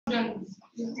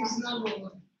It is not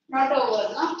over. Not over,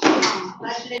 no?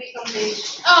 That will be complete.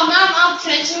 Ma'am आप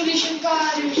French revolution का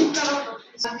revision करो.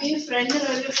 अभी French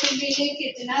revolution के लिए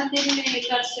कितना दिन में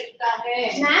कर सकता है?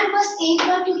 मैम बस एक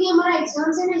बार, क्योंकि हमारा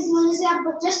एग्जाम्स है ना, इस वजह से आप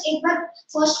जस्ट एक बार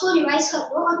फर्स्ट को रिवाइज कर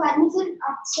लो और बाद में फिर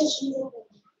आप सोशलिज्म करो.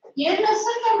 ये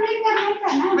लेसन कंप्लीट करना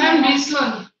था ना? Ma'am this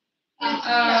one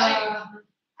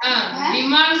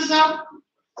demands of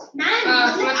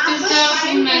professors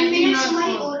in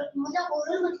 1904. मतलब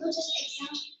ओरल मतलब जस्ट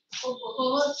एग्जाम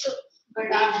बहुत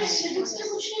बड़ा है. सिविक्स में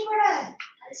कुछ नहीं पढ़ा है.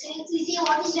 सिविक्स इजी है.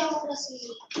 What is democracy?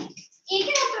 एक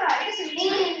ही चैप्टर आ रहा है.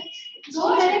 जो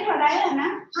मैंने पढ़ाया है ना.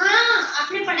 हाँ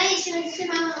आपने पढ़ा है, इसी वजह से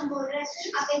मैम हम बोल रहे हैं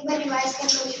आप एक बार रिवाइज कर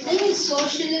लो. नहीं,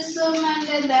 socialism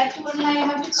and that one I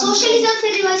have to. Socialism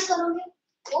फिर रिवाइज करोगे?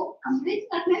 वो कंप्लीट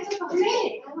करने तो पहले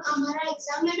हमारा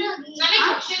एग्जाम है ना अभी.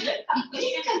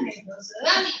 कंप्लीट करने दो सर.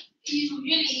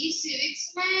 यूजुअली सिविक्स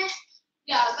में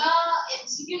ज्यादा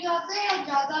एमसीक्यूज आते हैं या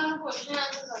ज्यादा क्वेश्चन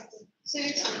आंसर आते हैं?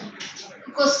 सिविक्स में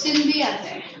क्वेश्चन भी आते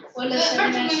हैं. वो लेसन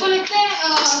में मेरे को लगता है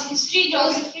हिस्ट्री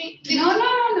ज्योग्राफी.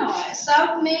 नो सब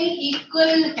में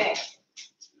इक्वल है.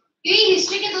 ये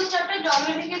हिस्ट्री के 2 चैप्टर,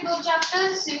 ज्योग्राफी के 2 चैप्टर,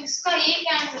 सिविक्स का 1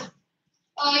 एंड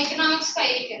इकोनॉमिक्स का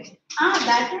 1 है. हाँ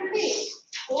दैट विल बी.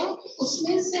 वो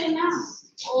उसमें से ना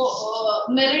वो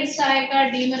मेरिट्स आएगा,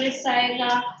 डीमेरिट्स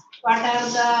आएगा. What are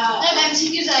the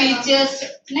MCQs features?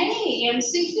 नहीं,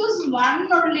 MCQs one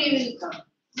only will come.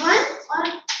 One और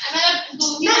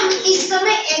मैम इस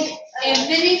समय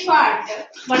Every part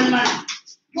one.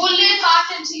 बोल रहे 5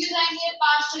 MCQs आएंगे,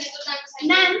 5 ट्रिगोनोमेट्रिक्स आएंगे.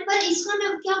 मैम पर इसको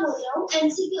मैं क्या बोल रहा हूँ,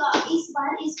 एमसीक्यू इस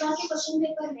बार के क्वेश्चन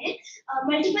पेपर में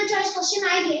मल्टीपल चॉइस क्वेश्चन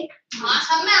आएंगे. हाँ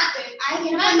सब में आते हैं. आएंगे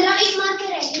ना. 15-20 मार्क के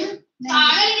रहेंगे ना.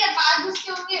 पागल क्या 5-10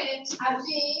 के होंगे.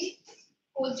 अभी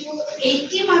वो जो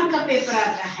 80 मार्क का पेपर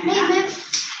आता है नहीं मैम,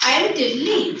 I am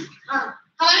telling.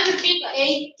 हमारे 50 का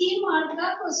 80 मार्क का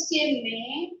क्वेश्चन में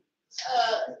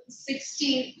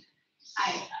 16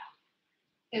 आएगा.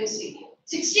 MCQ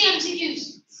 60 MCQs.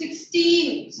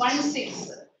 16.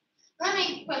 मैम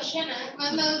एक क्वेश्चन है,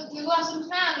 मतलब मेरे को ऐसा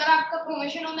पूछना है, अगर आपका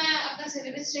प्रमोशन हो मैं अपना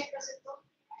सिलेबस चेक कर सकता हूँ?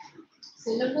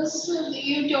 Syllabus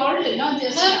you told no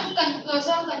just. Sir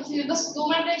बस 2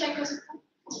 मिनट में चेक कर सकता हूँ.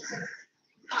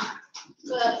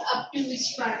 Up to which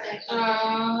part?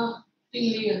 Till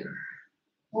here.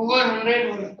 Over 100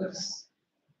 workers.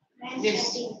 Yes.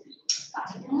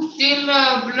 Till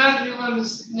blood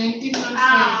revolution 1905.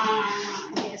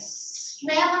 Yes.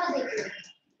 नया वाला देखिए.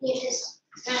 Latest.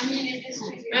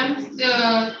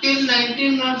 Till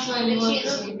 1905.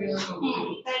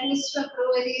 That is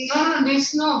February. No, this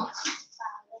no.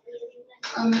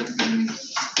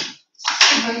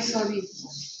 Sorry.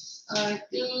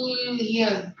 Till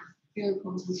here. Here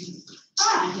completion.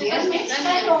 Here next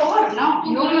time over no.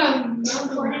 No.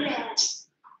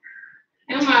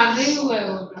 हम आगे ही हुआ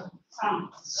होगा.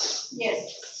 Yes.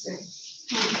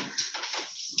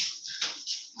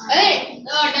 अरे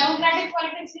democratic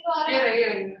politics को आ रहा है. ये.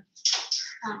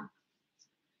 हाँ.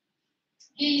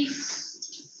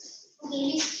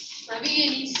 अभी ये.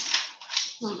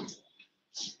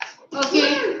 Okay.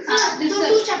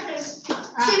 Two chapters.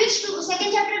 Civics 2.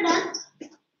 Second chapter done.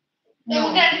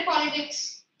 Democratic politics.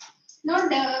 No,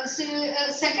 the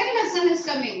second lesson is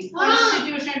coming.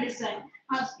 Constitutional design.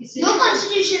 No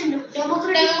constitution.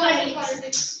 Democratic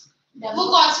politics. वो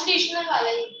constitutional वाला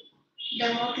ही.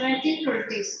 Democratic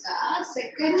politics का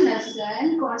second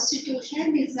lesson constitutional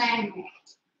design है.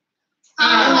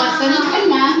 lesson का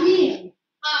नाम ही है.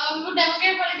 वो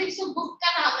डेमोक्रेटिक पॉलिटिक्स तो book का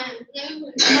नाम है.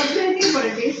 डेमोक्रेटिक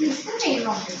पॉलिटिक्स इसका नेम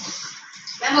है.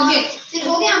 ओके फिर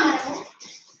हो गया हमारा.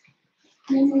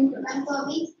 मैम तो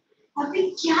अभी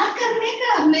क्या करने का.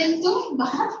 मैं तो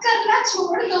बात करना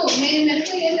छोड़ दो. मेरे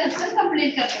को ये लेसन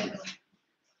कंप्लीट करने दो.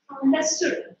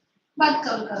 अंडरस्टूड. बात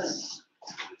कम करो.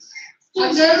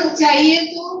 अगर चाहिए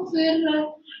तो फिर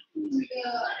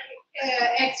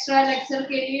एक्स्ट्रा लेक्चर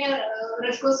के लिए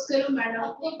रिक्वेस्ट करो मैडम.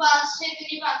 आपके पास से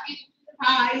मेरी बाकी.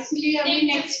 हाँ इसलिए अभी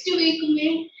नेक्स्ट वीक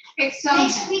में एग्जाम है.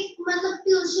 नेक्स्ट वीक मतलब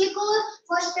ट्यूसडे को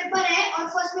फर्स्ट पेपर है और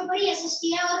फर्स्ट पेपर ही एसएसटी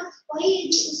है और वही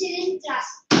उसी दिन क्लास.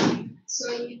 सो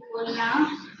ये बोलना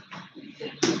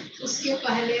उसके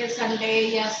पहले संडे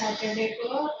या सैटरडे को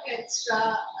एक्स्ट्रा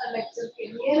लेक्चर के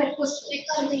लिए रिक्वेस्ट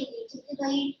कर देंगे क्योंकि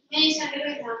भाई मैं इस संडे को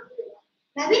एग्जाम दूंगा.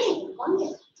 मैं भी नहीं. कौन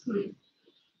गया?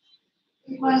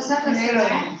 कौन सा सब्जेक्ट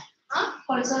है? हाँ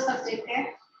कौन सा सब्जेक्ट है?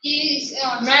 ये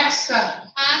मैथ्स का.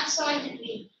 मैथ्स और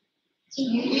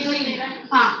इंजीनियरिंग.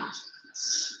 हाँ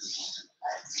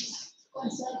कौन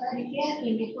सा तरीके है?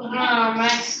 हाँ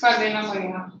मैथ्स का देना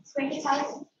पड़ेगा.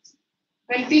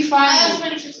 25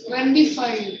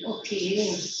 ओके.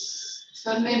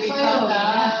 सर ने लिखा था.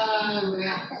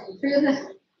 फिर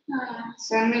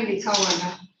सर में लिखा हुआ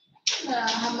था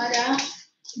हमारा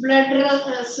ब्लड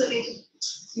सॉरी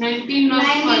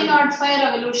 1905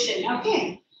 रेवोल्यूशन ओके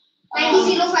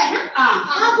 1905 ना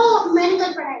हाँ वो मैंने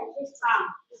कल पढ़ा है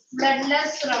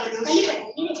ब्लडलेस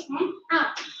रेवोल्यूशन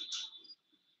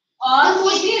और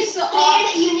और it is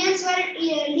trade unions were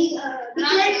declared illegal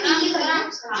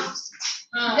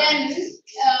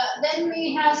then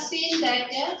we have seen that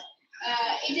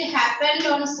it happened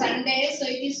on Sunday, so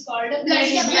it is called a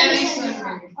Bloody Bloody Sunday.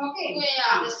 Sunday. Okay.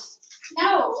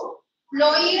 Now,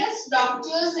 lawyers,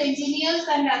 doctors, engineers,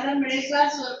 and other middle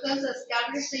class workers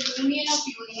established a union of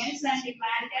unions and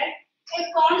demanded a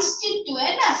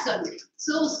constituent assembly.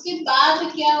 So, उसके बाद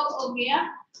क्या हो गया?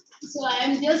 So, I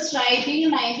am just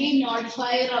writing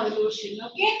 1905 revolution.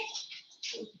 Okay.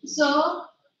 So,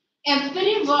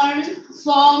 everyone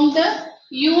formed the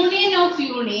union of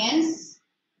unions.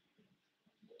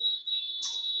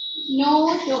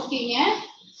 No talking, eh?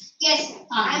 yes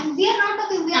and we are not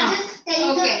talking we are just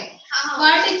telling Okay.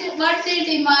 What they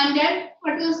demanded?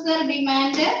 What was their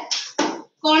demand?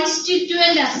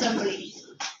 Constituent assembly.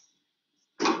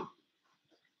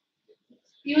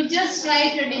 You just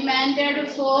write demanded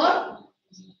for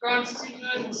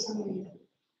Constituent Assembly.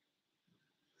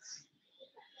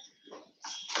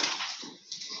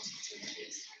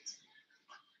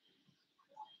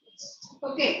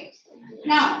 okay.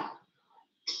 Now,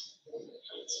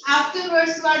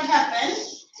 afterwards, what happened?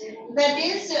 That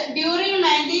is, during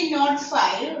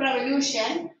 1905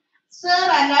 revolution, Sir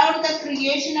allowed the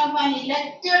creation of an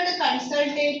elected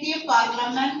consultative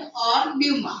parliament or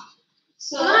Duma.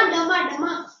 So,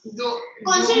 Dama दो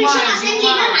Constitution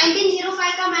Assembly ना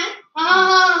 1905 का ma'am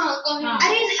हाँ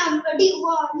अरे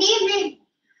name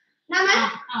ना ma'am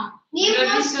name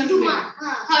Bloody was Sunday. Duma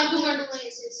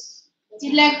yes.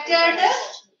 elected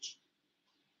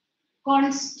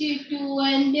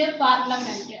constituent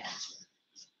parliament.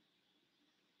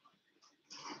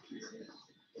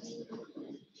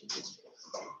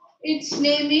 Its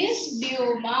name is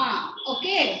Duma.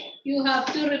 Okay, you have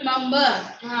to remember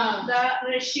the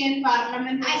Russian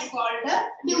parliament is called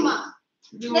Duma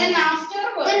Then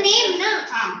afterwards, the name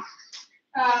ना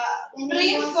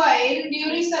Meanwhile,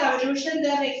 during the revolution,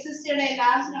 there existed a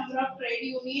large number of trade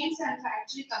unions and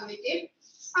factory committees.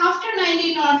 After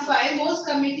 1905, most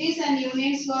committees and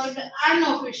unions worked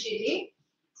unofficially.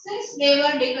 Since they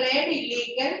were declared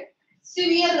illegal,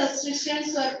 severe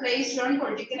restrictions were placed on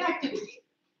political activity.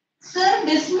 Sir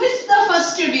dismissed the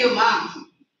first Duma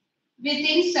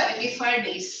within 75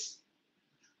 days.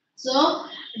 So,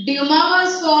 Duma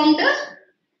was formed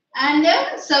and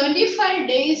 75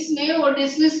 days में वो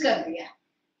dismiss कर दिया.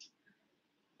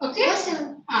 Okay?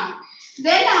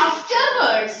 Then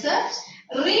afterwards,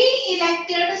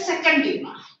 re-elected second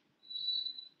Duma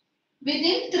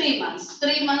within 3 months.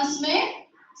 3 months में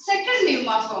second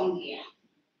Duma form किया.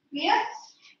 Clear?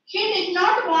 He did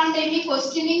not want any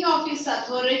questioning of his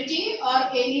authority or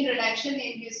any reduction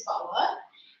in his power.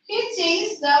 He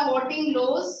changed the voting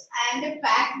laws and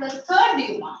packed the third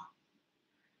Duma.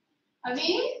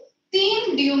 अभी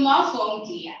 3 Dumas form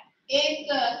किया. एक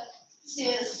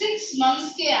 6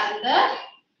 months के अंदर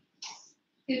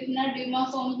कितना Dumas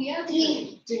form किया?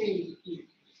 3.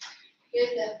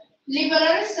 With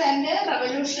liberals and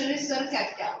revolutionaries were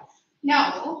kept out.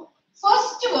 Now,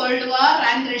 First World War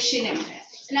and Russian Empire.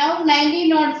 Now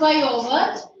 1905 over.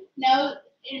 Now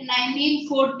in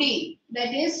 1914,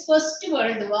 that is First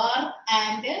World War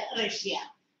and Russia.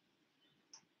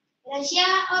 Russia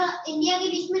और India के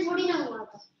बीच में थोड़ी ना हुआ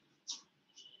था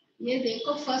ये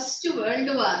देखो first world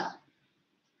war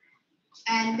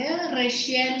and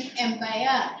Russian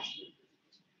empire.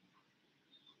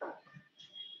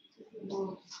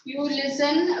 You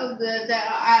listen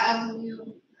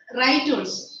write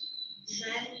also.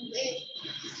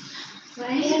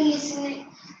 listening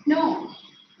No,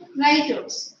 write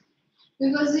also.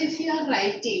 Because if you are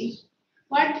writing,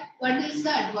 what is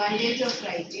the advantage of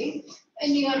writing?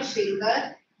 When your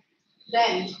finger,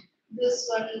 then this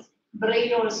one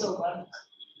brain also work,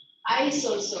 eyes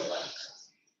also work.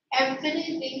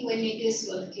 Everything when it is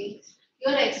working,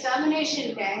 your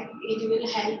examination time, it will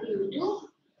help you to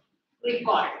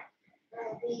recall.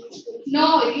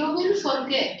 No, you will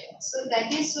forget. So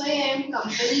that is why I am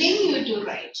compelling you to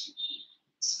write.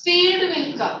 Speed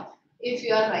will come if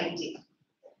you are writing.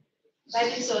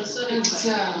 That is also required.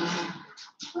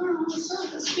 So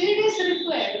the speed is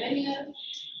required when you are.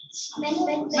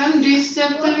 Ma'am, this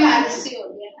chapter is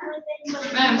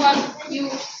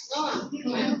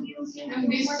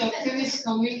this chapter is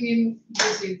coming in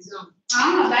this exam.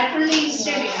 That only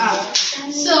study.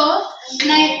 So,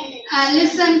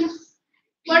 listen.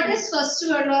 What is First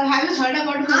World War? Have you heard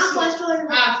about First World First World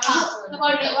War.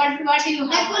 What do you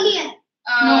have? Napoleon.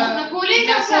 Napoleon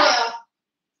कब से आया?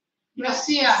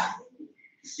 Russia.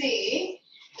 Say,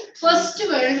 First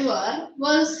World War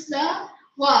was the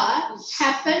war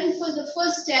happened for the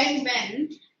first time when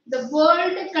the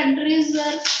world countries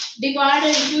were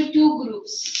divided into two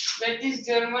groups. That is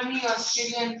Germany,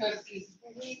 Australia, and Turkey.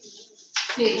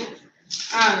 See,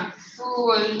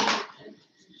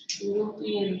 Two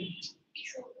European.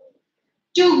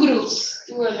 two groups.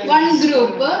 Two allies. One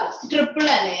group Triple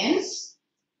Alliance.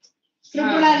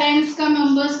 Triple Alliance का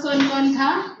members कौन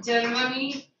था? Germany,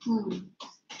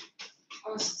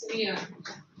 Austria.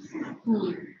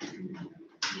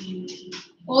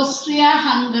 Austria,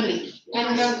 Hungary,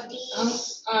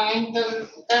 And the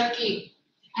Turkey.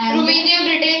 and Romania,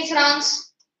 Britain,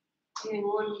 France.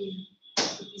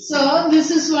 so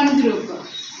this is one group.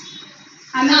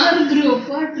 Another group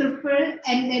Triple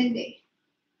NNA.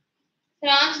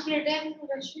 France, Britain,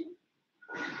 Russia.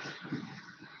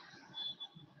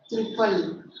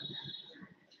 Triple.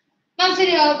 ना फिर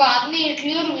बाद में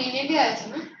Italy और Romania भी आया था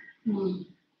ना.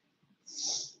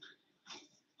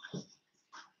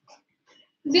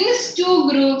 These two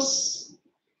groups.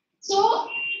 So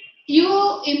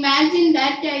you imagine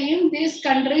that time these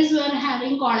countries were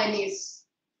having colonies.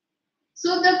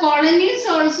 So the colonies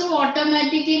also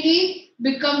automatically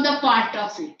become the part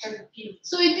of it.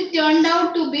 So it turned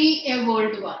out to be a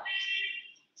world war.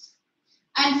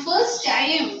 And first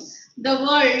time the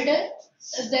world,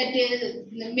 that is,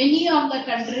 many of the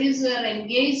countries were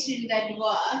engaged in that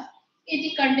war.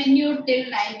 It continued till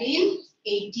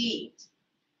 1918.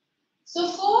 So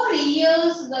 4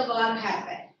 years the war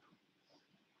happened.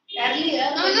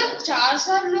 Earlier, मतलब 4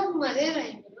 साल लोग मरे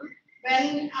रहेंगे ना.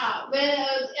 when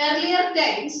earlier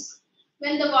times,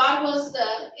 when the war was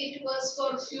there, it was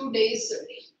for a few days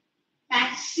only,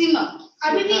 maximum.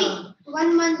 अभी भी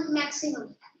 1 month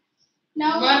maximum.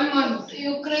 Now 1 month.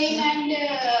 Ukraine and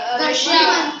Russia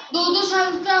Russia. 2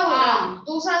 साल का हो रहा.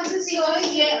 2 साल से So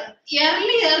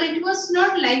earlier it was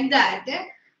not like that.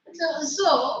 So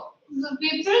the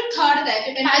people thought that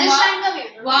when Palestine का भी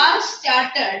the war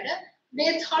started,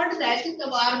 they thought that the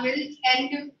war will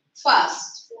end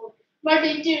fast, but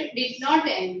it did not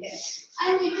end,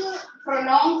 and it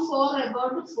prolonged for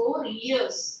about 4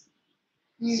 years.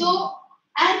 So,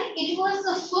 and it was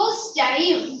the first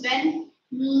time when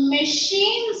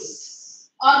machines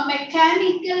or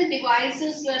mechanical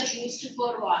devices were used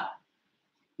for war.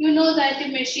 You know that a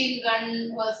machine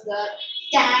gun was there,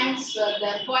 tanks were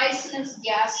there, poisonous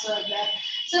gas were there.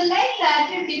 So like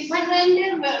that,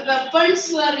 different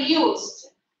weapons were used.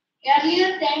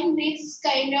 Earlier time, these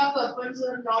kind of weapons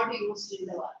were not used in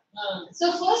the war.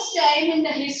 So first time in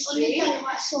the history,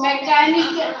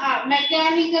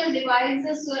 mechanical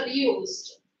devices were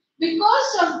used.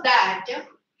 Because of that,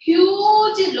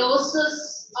 huge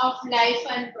losses of life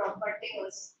and property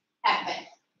was happened.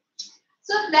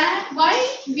 So that why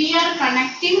we are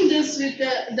connecting this with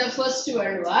the First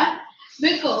World War,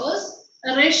 because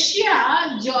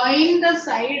Russia joined the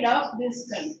side of this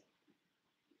country.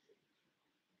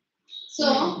 So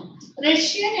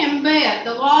Russian Empire,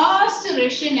 the vast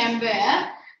Russian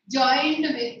Empire, joined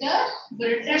with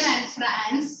Britain and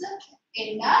France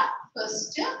in the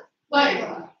First World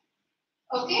War.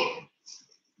 Okay.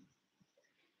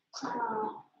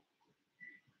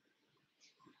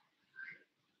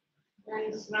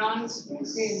 And France,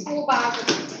 same. वो बाहर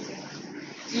कर देते हैं.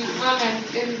 Equal and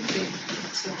everything.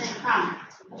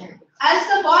 As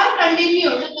the war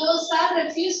continued, those Tsar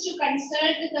refused to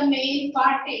consult the main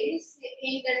parties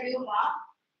in the Duma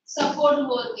support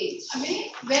working. I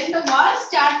mean, when the war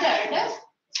started,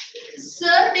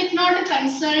 Tsar did not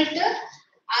consult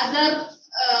other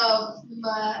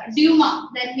Duma,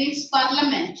 that means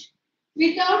parliament.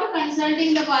 Without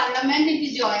consulting the parliament,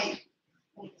 it joined.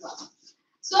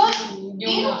 So,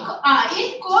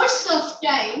 in course of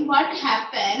time, what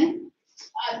happened?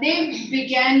 They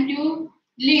began to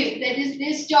leave. That is,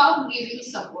 they stopped giving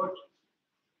support.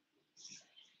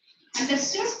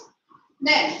 Understood?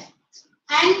 Then,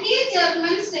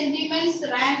 anti-German sentiments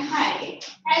ran high,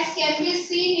 as can be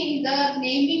seen in the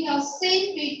naming of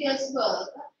Saint Petersburg,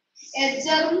 a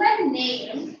German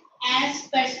name as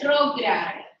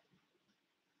Petrograd.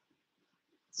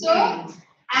 So,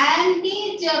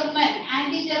 anti-German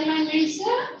means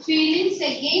feelings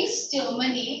against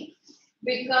Germany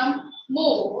become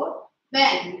more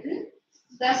when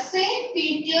the Saint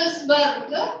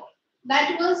Petersburg,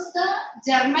 that was the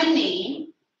German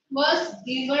name, was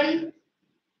given,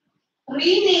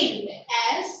 renamed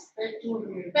as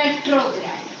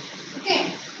Petrograd.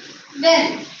 Okay.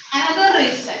 Then another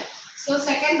reason. So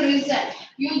second reason,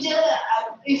 You just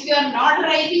if you are not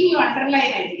writing, you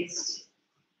underline at least.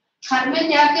 घर में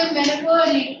जाके मेरे को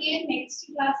लिख के next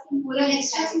class में पूरा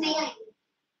next class नहीं आएगी।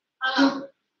 हाँ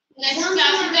नेक्स्ट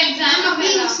क्लास में तो एग्जाम अभी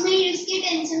है उसमें इसकी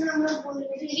टेंशन हम लोग बोल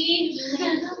रहे थे।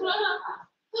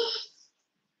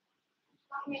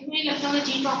 मुझे लगता है मैं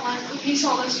जीत पाऊंगा 19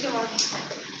 अगस्त के बाद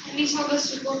 19 अगस्त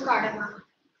रिपोर्ट कार्ड है ma'am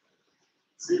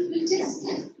So you just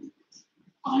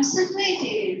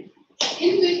concentrate.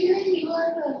 In between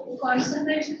your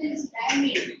concentration is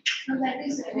lagging. So that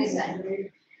is very sad.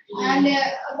 And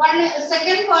one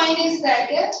second point is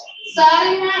that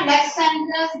Tsarina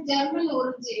Alexander's German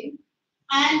origin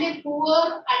and a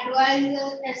poor advisor,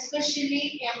 especially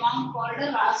among called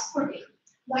Rasputin,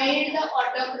 made the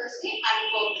autocracy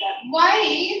unpopular. Why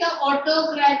the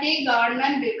autocratic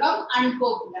government become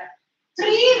unpopular?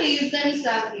 Three reasons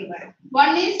are given.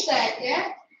 One is that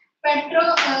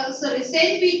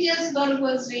St. Petersburg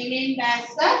was renamed as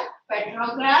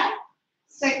Petrograd.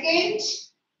 Second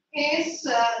is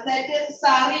that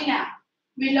Tsarina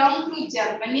belonged to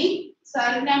Germany.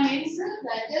 Tsarina means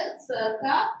that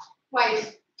Tsarka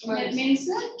wife. That means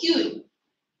queen.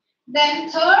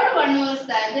 Then third one was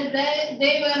that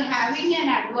they were having an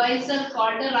advisor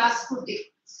called Rasputin.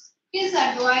 His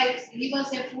advice, he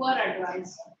was a poor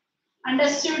advisor.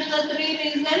 Understood the three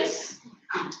reasons?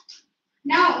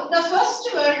 Now, the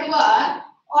First World War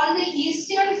on the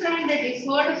Eastern Front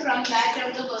differed from that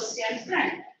of the Western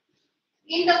Front.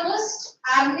 In the West,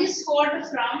 armies fought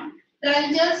from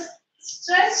trenches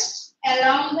stretched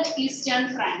along the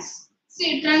Eastern fronts.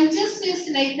 See, trenches is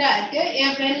like that,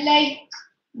 a well like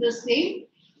this thing.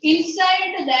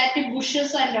 Inside that,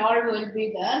 bushes and all will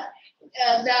be there.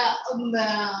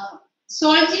 The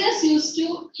soldiers used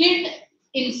to hid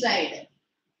inside.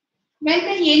 When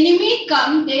the enemy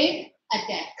come, they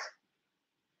attack.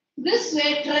 This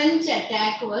way, trench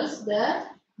attack was there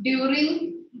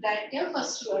during that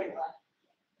First World War.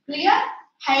 Clear?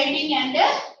 Hiding and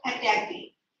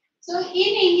attacking. So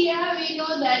in India, we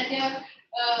know that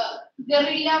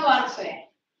guerrilla warfare.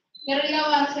 Guerrilla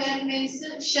warfare means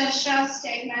Sharsha's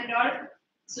time and all.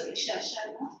 Sorry, Sharsha,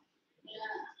 no?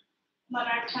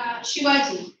 Maratha,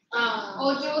 Shivaji.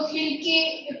 और जो हिल के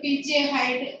पीछे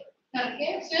hide करके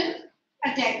फिर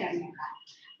attack करने का.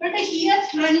 But here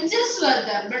trenches were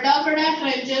there. बड़ा-बड़ा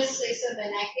trenches ऐसे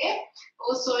बना के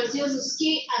वो soldiers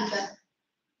उसके अंदर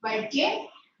बैठ के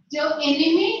जो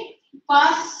enemy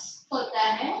पास होता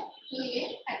है तो ये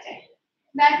attack.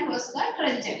 That was the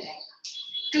trench attack.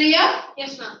 Clear?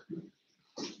 Yes, ma'am.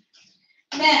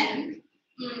 Then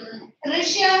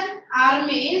Russian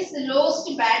armies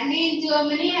lost badly in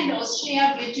Germany and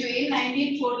Austria between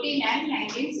 1914 and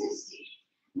 1916.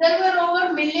 There were over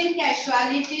 1 million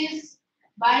casualties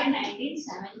by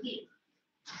 1917.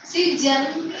 See,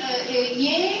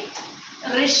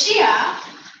 Russia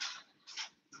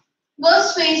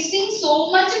was facing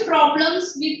so much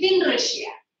problems within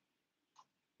Russia.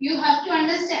 You have to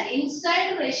understand,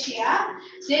 inside Russia,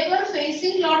 they were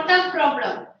facing lot of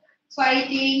problems.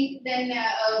 Fighting, then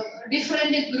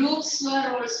different groups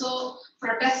were also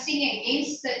protesting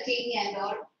against the king and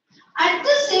all. At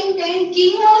the same time,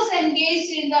 king was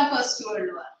engaged in the First World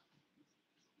War.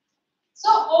 So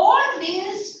all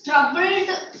this troubled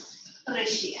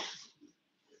Russia.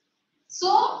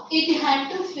 So it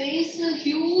had to face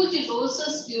huge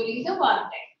losses during the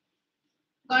wartime.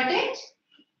 Got it?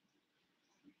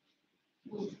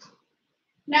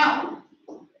 Now,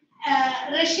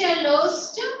 Russia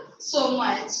lost so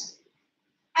much.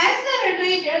 As they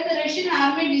retreated, the Russian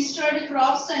army destroyed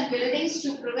crops and buildings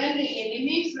to prevent the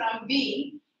enemy from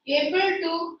being able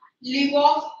to live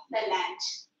off the land.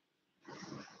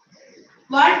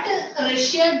 What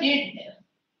Russia did,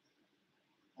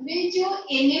 जो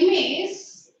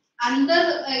enemies अंदर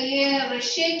ये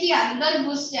Russia के अंदर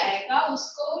घुस जाएगा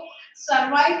उसको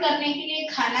survive करने के लिए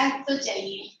खाना तो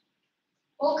चाहिए.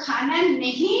 वो खाना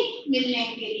नहीं मिलने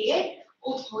के लिए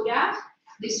वो पूरा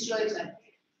डिस्ट्रॉय करते.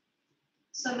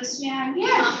 समझ में आ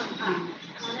गया?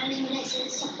 खाना नहीं मिला इसलिए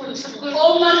सबको वो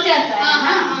मर जाता है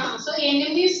ना. सो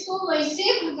एनिमीज को वैसे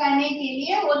भगाने के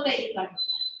लिए वो तरीका ढूंढा.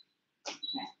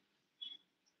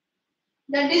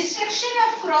 The destruction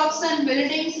of crops and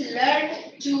buildings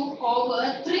led to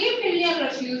over 3 million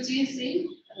refugees in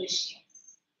Russia.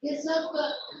 Yes,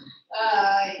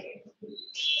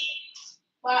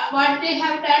 what they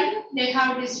have done? They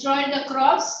have destroyed the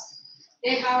crops.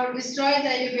 They have destroyed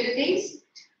the buildings.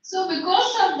 So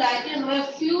because of that,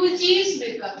 refugees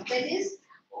become. That is,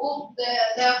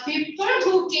 the people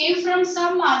who came from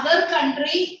some other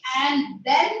country and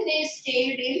then they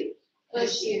stayed in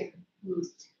Russia.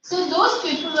 So those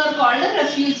people were called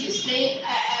refugees. They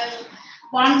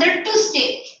wanted to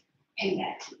stay in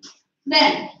that.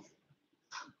 Then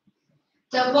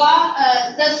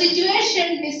the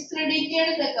situation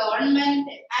discredited the government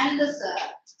and the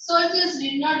soldiers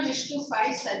did not wish to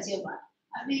fight such a war.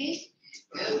 अभी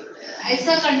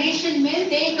ऐसा condition में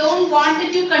they don't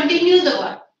want to continue the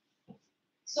war.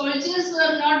 Soldiers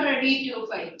were not ready to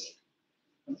fight.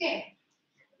 Okay.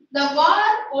 The war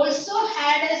also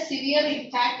had a severe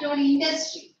impact on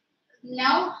industry.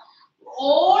 Now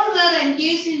all were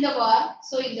engaged in the war,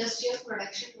 so industrial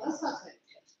production was affected.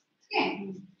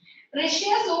 Okay.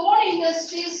 Russia's own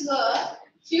industries were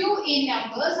few in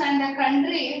numbers and the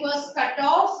country was cut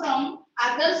off from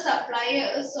other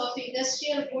suppliers of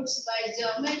industrial goods by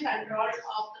German control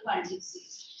of the Baltic Sea.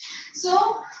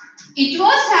 So it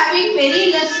was having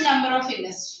very less number of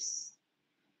industries.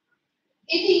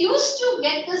 It used to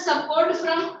get the support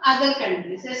from other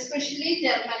countries, especially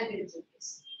German countries.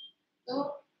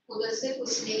 So उधर से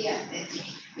कुछ नहीं आते थे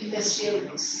industrial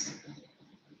goods.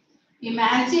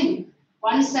 Imagine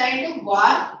one side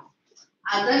war,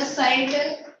 other side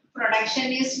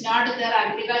production is not there,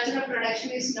 agricultural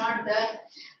production is not there,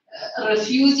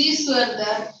 refugees were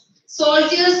there,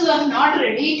 soldiers were not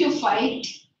ready to fight.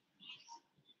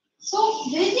 So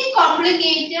very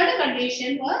complicated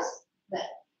condition was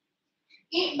there.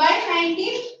 By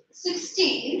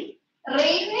 1916,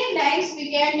 railway lines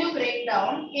began to break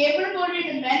down.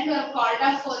 Able-bodied men were called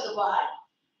up for the war.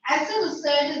 As a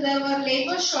result, there were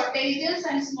labor shortages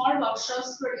and small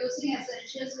workshops producing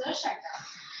essentials were shut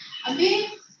down. Abhi,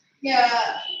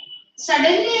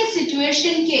 suddenly a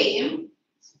situation came.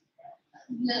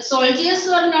 The soldiers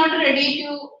were not ready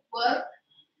to work,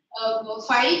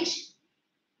 fight.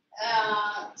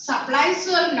 Supplies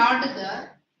were not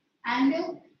there, and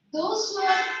those who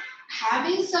were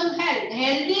having some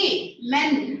healthy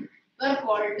men were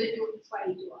called to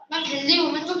fight war. Ma'am healthy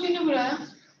women को क्यों नहीं बुलाया?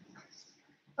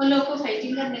 उन लोगों को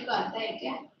fighting करने को आता है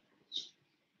क्या?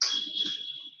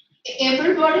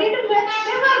 Able-bodied men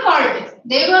they were called.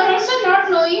 They were also not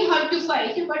knowing how to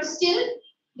fight, but still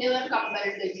they were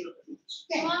compelled to do.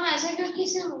 तो मैम ऐसा क्यों कि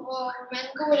सिर्फ men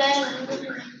को बुलाया women को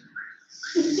क्यों नहीं?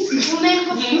 Women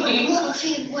को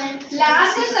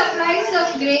Large supplies of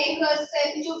grain were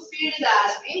sent to feed the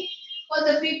army. For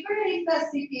the people in the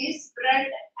cities, bread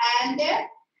and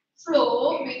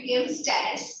flour became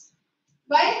scarce.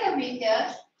 By the winter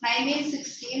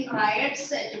 1916,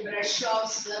 riots and bread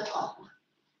shops were common.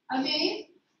 अभी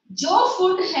जो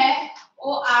food है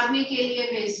वो army के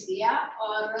लिए भेज दिया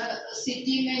और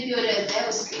city में जो रहता है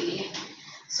उसके लिए.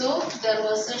 So there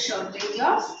was a shortage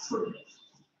of food.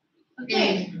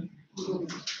 Okay.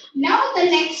 Now the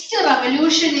next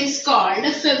revolution is called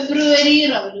February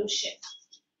Revolution.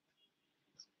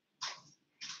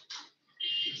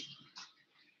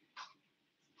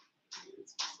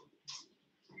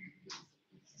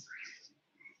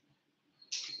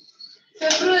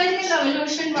 February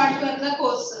Revolution, what were the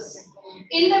causes?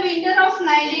 In the winter of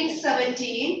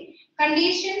 1917,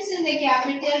 conditions in the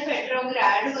capital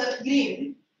Petrograd were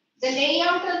grim. The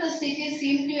layout of the city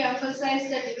seemed to emphasize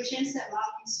the divisions among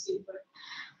its people.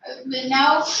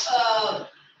 Now,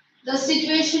 the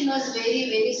situation was very,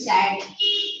 very sad.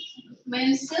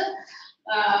 Means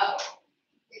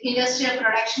industrial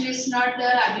production is not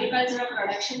there, agricultural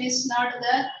production is not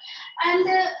there, and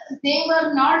they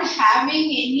were not having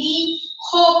any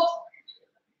hope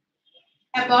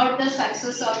about the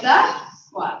success of the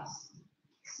war.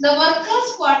 The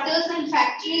workers' quarters and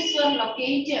factories were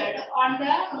located on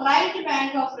the right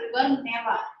bank of river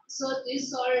Neva. So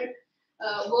these all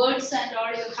words and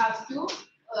all you have to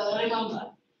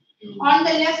remember. On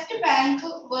the left bank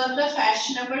were the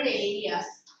fashionable areas.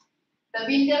 The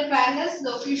Winter Palace,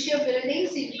 the official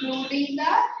buildings, including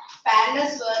the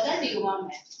palace, were the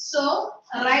Duomen. So,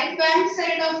 right bank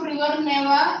side of river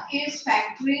Neva is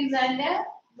factories and the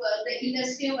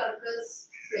industrial workers'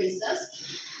 places.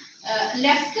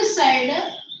 Left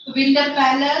side, Winter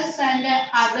Palace and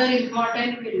other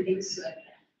important buildings were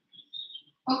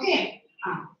there. Okay.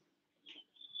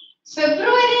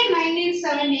 February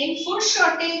 1917, food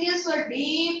shortages were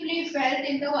deeply felt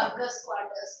in the workers'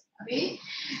 quarters. Okay.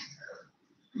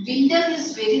 Winter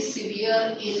is very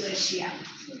severe in Russia,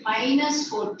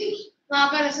 -40. वहाँ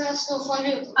पर ऐसा snowfall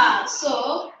भी होता है.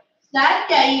 So that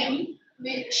time,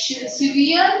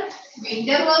 severe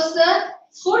winter was there,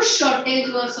 food shortage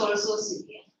was also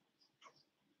severe.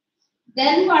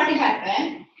 Then what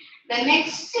happened? The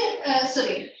next,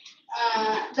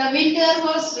 the winter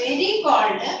was very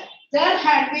cold. There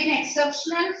had been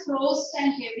exceptional frost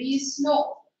and heavy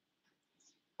snow.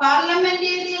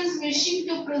 Parliamentarians wishing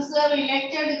to preserve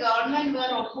elected government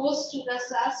were opposed to the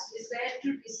Tsar's desire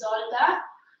to dissolve the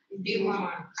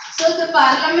Duma. So the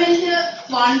parliament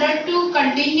wanted to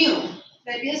continue.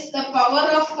 That is, the power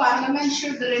of parliament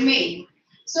should remain.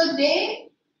 So they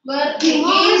were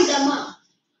against Dama.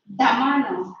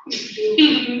 No.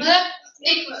 मतलब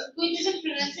एक कोई जैसे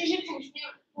pronunciation पूछनी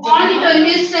हो On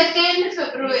 22nd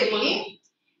February,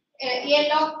 a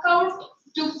lockout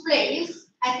took place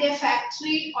at a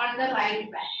factory on the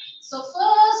right bank. So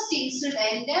first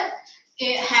incident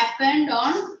happened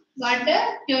on what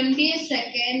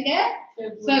 22nd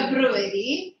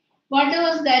February. What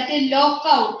was that? A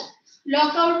lockout.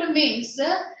 Lockout means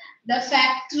the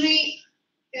factory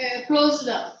closed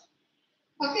down.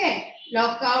 Okay,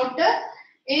 lockout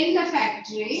in the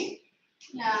factory.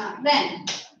 Then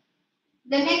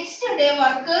the next day,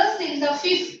 workers in the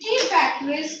 50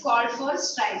 factories called for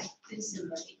strike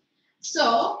principally.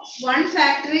 So, one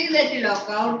factory that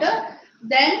lockout,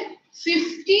 then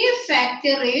 50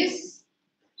 factories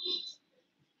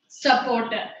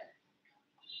supported.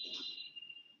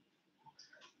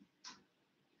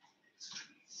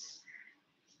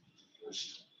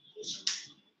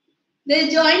 They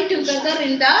joined together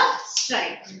in the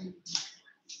strike.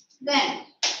 Then,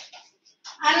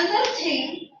 another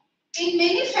thing, in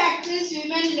many factories,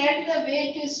 women led the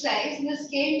way to strikes. This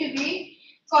came to be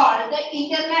called the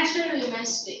International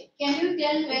Women's Day. Can you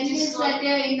tell when is that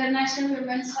International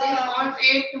Women's Day? On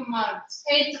 8th March.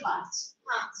 8th March.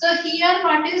 So here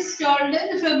what is told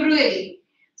in February.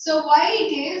 So why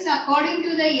it is, according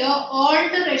to the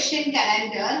old Russian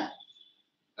calendar,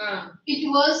 it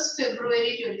was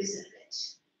February 22nd.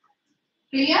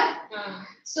 Clear?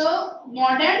 So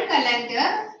modern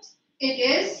calendar, it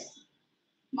is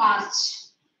March.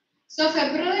 So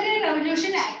February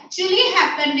Revolution actually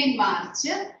happened in March,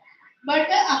 but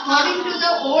according to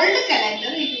the old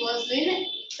calendar, it was in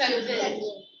February.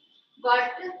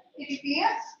 Got it clear?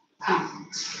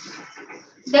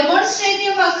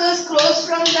 Demonstrative workers crossed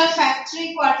from the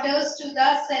factory quarters to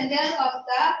the center of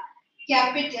the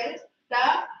capital,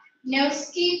 the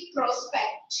Nevsky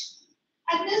Prospect.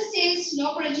 At this stage,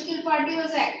 no political party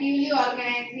was actively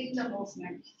organizing the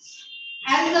movement.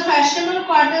 As the fashionable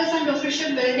quarters and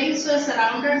official buildings were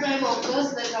surrounded by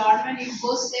workers, the government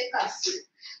imposed a curfew.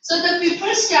 So the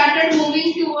people started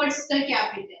moving towards the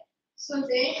capital. So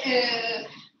the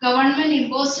government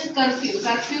imposed a curfew.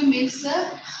 Curfew means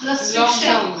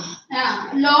restriction.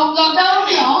 Lockdown.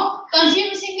 No.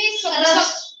 curfew means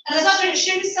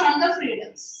Restrictions on the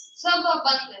freedoms. सब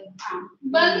बंद है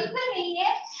बंद नहीं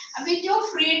है अभी जो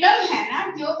freedom है ना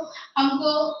जो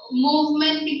हमको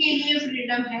मूवमेंट के लिए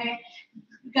फ्रीडम है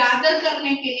गैदर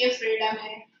करने के लिए फ्रीडम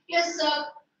है ये सब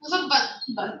वो सब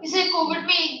बंद इसे कोविड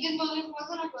में एक दिन 2 दिन हुआ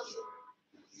था ना कर्फ्यू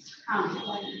हाँ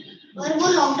और वो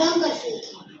लॉकडाउन कर्फ्यू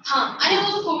था हाँ अरे वो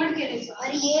तो कोविड के लिए था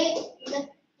और ये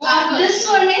this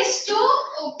one is to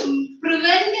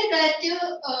prevent that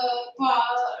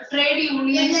trade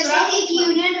unions जैसे एक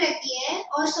यूनियन रहती है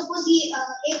और सपोज ये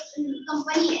एक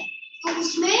कंपनी है तो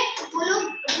उसमें वो लोग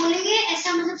बोलेंगे ऐसा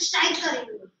मतलब स्ट्राइक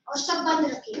करेंगे और सब बंद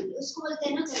रखेंगे उसको बोलते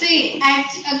हैं ना see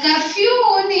कर्फ्यू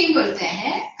नहीं बोलते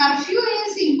हैं curfew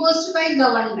is imposed by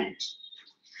government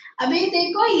अभी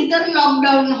देखो इधर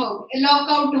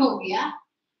लॉकआउट हो गया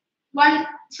वन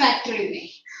फैक्ट्री में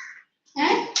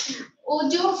हैं वो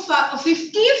जो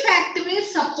 50 factory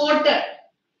supported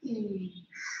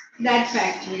that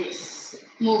factories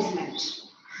movement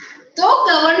तो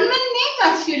गवर्नमेंट ने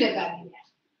कर्फ्यू लगा दिया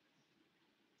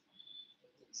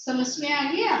समझ में आ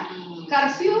गया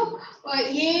कर्फ्यू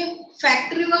ये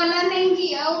फैक्ट्री वाला नहीं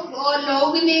किया और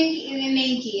लोग ने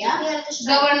नहीं किया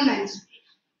government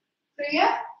clear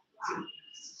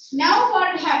now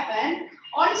what happened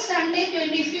on Sunday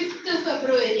 25th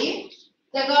February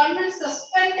the government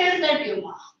suspended the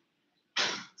Duma.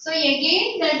 So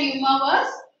again the Duma was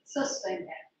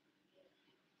suspended.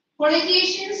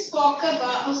 Politicians spoke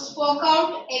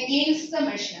out against the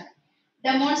measure.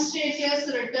 Demonstrators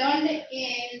returned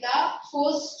in the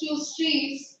force to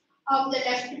streets of the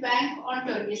left bank on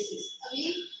 26. अभी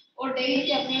वो date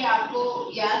अभी आपको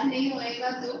याद नहीं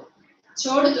होएगा तो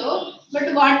छोड़ दो.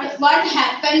 But what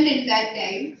happened in that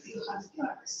time you have to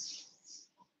understand.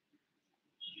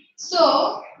 So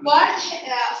what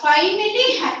finally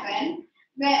happened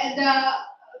where the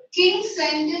king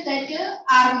sent that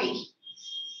army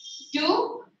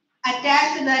to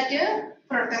attack that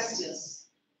protesters.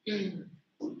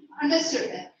 Understood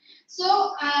that?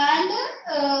 So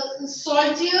and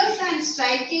soldiers and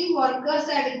striking workers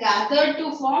had gathered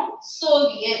to form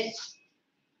Soviet.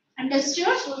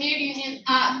 Understood? Soviet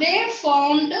union They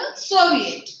formed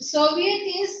Soviet. Soviet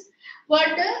is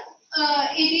what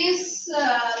it is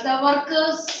the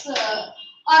workers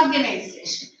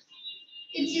organization.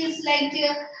 it is like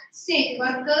state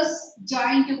workers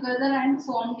joined together and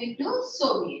formed into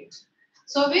Soviet.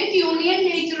 Soviet Union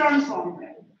later on formed.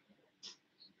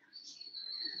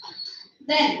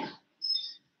 Then,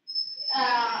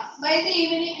 by the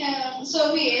evening,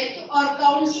 Soviet or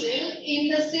Council in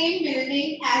the same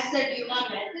building as the Duma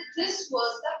met. This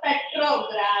was the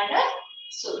Petrograd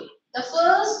Soviet. The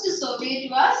first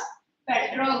Soviet was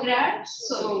Petrograd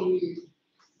Soviet.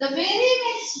 The very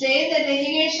next day, the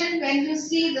delegation went to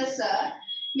see the Tsar.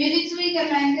 Military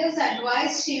commanders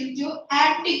advised him to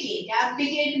abdicate.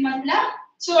 Abdicate मतलब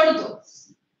छोड़ दो.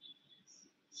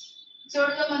 छोड़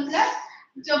दो मतलब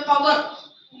जो power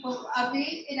अभी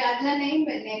राजा नहीं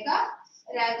बनने का,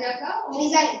 राजा का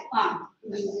Resign. हाँ,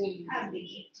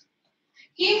 abdicate.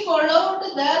 He followed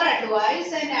their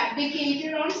advice and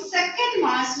abdicated on 2nd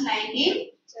March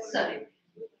 1970.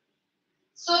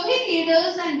 Soviet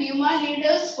leaders and Duma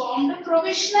leaders formed a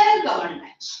provisional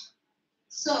government.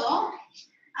 So,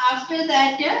 after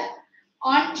that,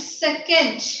 on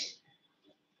 2nd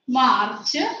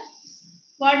March,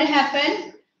 what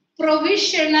happened?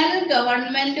 Provisional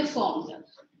government formed.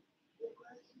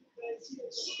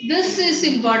 This is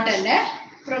important.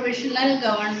 Provisional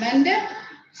government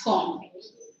formed.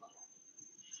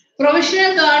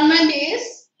 Provisional government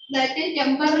is that a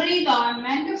temporary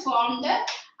government formed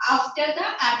after the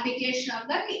abdication of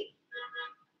the king.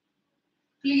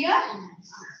 Clear?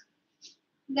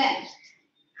 Then,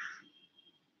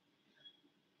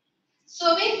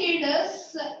 Soviet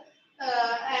leaders,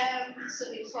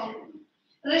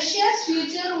 Russia's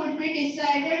future would be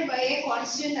decided by a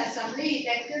constituent assembly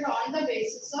elected on the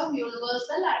basis of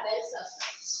universal adult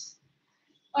suffrage.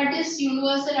 What is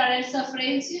universal adult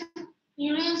suffrage?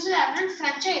 Universal adult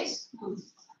franchise.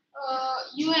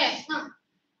 UAF, no?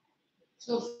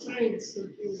 Suffrage.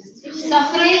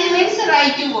 Suffrage means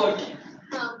right to vote.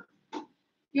 No.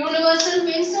 Universal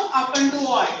means open to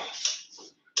all.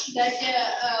 That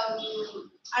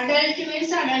adult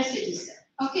means adult citizen.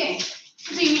 Okay.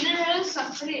 So you didn't have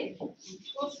suffrage.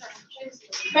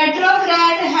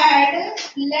 Petrograd had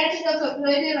led the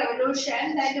February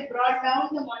Revolution that brought down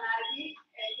the monarchy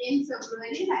in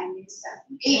February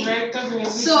 1917.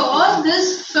 So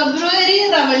this February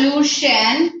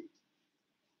Revolution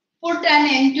put an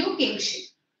end to kingship.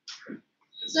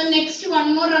 So next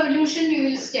one more revolution we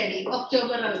will study,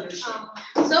 October Revolution.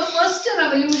 So first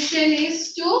revolution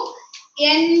is to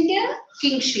end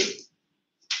kingship.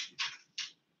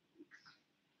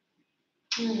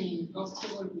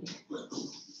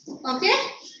 Okay?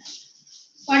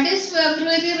 What is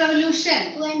February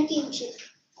Revolution? To end kingship.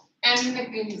 And the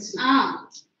kingship. How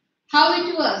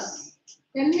it was?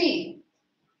 Tell me.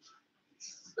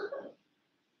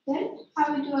 Tell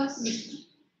how it was.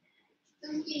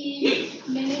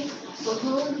 मैंने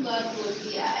बहुत बार बोल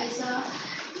दिया ऐसा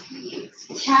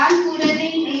ध्यान पूरा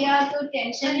नहीं दिया तो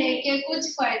टेंशन लेके कुछ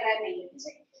फायदा नहीं है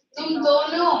तुम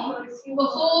दोनों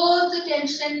बहुत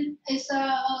टेंशन ऐसा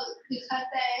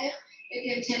दिखाता है ये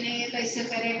टेंशन है कैसे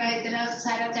करेगा इतना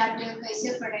सारा चैप्टर कैसे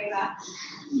पढ़ेगा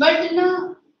बट ना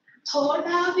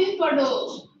थोड़ा भी पढ़ो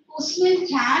उसमें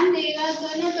ध्यान देगा तो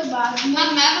ना तो बाद में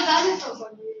मैं बता देता हूँ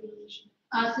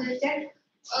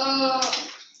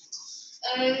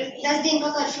 10 दिन का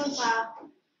कर्फ्यू था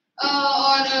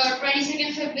और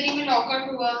 22 फरवरी में लॉकआउट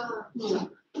हुआ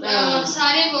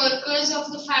सारे वर्कर्स ऑफ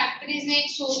द फैक्ट्रीज ने एक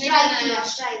सोवियत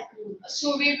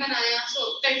बनाया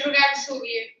पेट्रोग्राड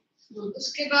सोवियत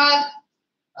उसके बाद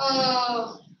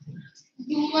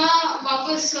डूमा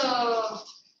वापस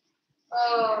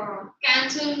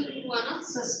कैंसिल हुआ ना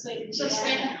सस्पेंड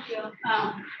किया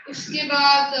उसके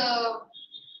बाद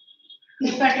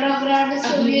पेट्रोग्राड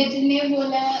सोवियत ने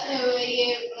बोला ये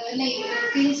नहीं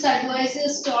Kings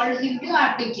advisers told him to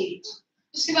abdicate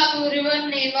उसके बाद वो रिवर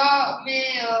नेवा में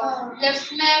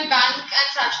लेफ्ट में बैंक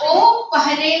एंड ओ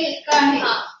पहले का है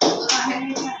पहले का है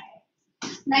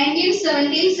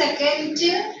 1917 सेकंड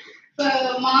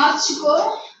मार्च को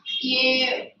ये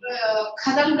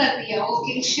खत्म कर दिया वो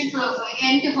किंगशिप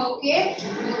एंड होके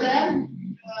उधर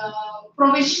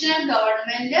प्रोविजनल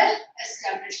गवर्नमेंट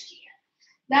एस्टैब्लिश किया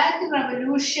That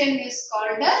revolution is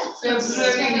called a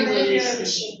February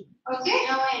Revolution. Okay?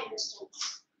 Now I understand.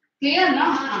 Clear, no?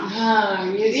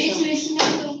 Yes. बीच में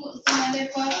तुम्हारे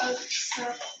पर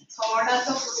थोड़ा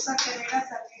तो गुस्सा करेगा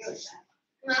तभी होता है.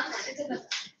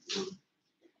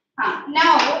 हाँ.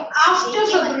 Now after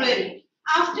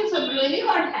February,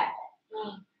 what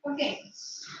happened? Okay.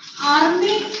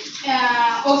 Army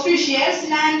officials,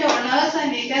 landowners,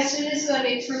 and industries were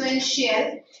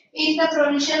influential in the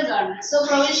provincial government. So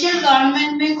provincial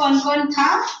government में कौन-कौन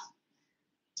था?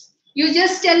 You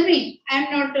just tell me. I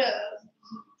am not.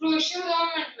 provincial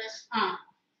government में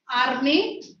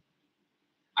Army,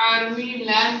 Army,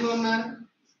 landowner,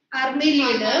 army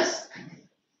leaders,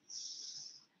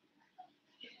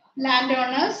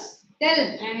 landowners, tell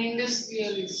me. and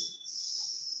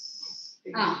industrialists.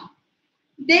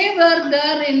 They were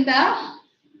there in the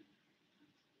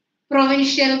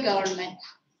provincial government.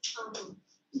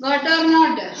 Got or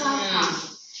not?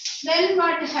 Then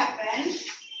what happened?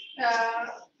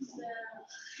 The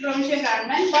provincial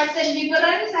government, but the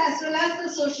liberals as well as the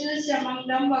socialists among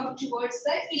them worked towards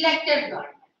the elected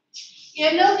government.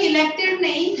 ये लोग elected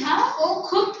नहीं था, वो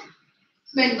खुद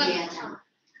बन गया था.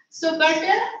 So but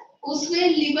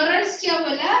उसमें liberals क्या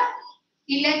बोला?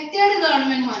 Elected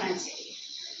government होना चाहिए.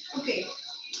 Okay.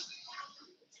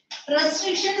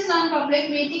 Restrictions on public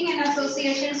meeting and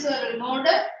associations were removed.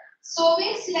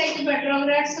 Soviets like the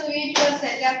Petrograd Soviet were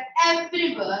set up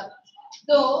everywhere,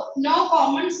 though no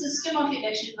common system of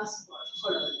election was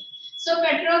followed. So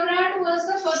Petrograd was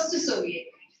the first Soviet.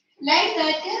 Like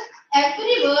that,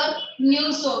 everywhere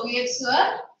new Soviets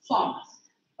were formed,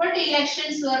 but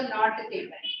elections were not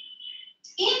taken.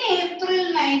 In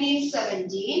April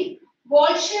 1917,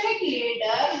 Bolshevik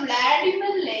leader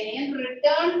Vladimir Lenin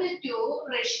returned to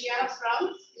Russia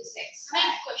from his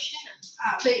exile. Question.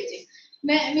 Wait.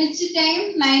 Which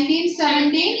time?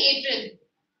 1917?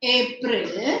 April.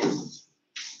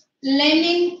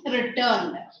 Lenin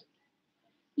returned.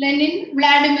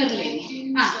 Vladimir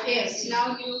Lenin. Yes.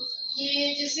 Now you.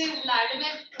 ये जैसे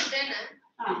Vladimir Putin है,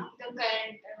 the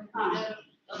current leader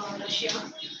of Russia.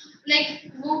 Like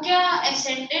वो क्या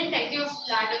ascendant है क्या of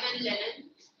Vladimir Lenin?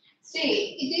 See,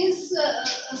 it is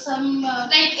some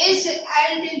like is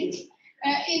I'll tell you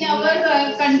in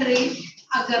our country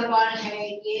Agarwal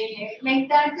hai, ye hai, like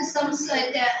that some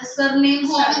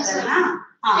surnames are there, na?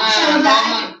 So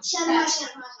that Sharma.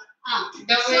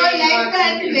 so like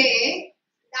that way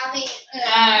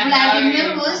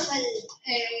Vladimir was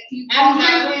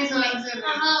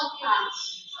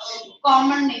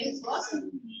common names was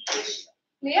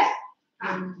clear.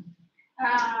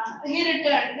 He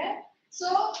returned. So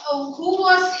who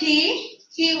was he?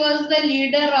 He was the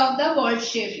leader of the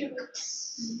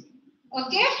Bolsheviks.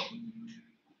 Okay.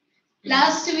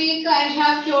 Last week I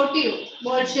have told you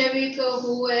Bolshevik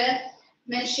who were,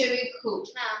 Menshevik who.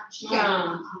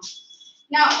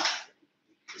 Now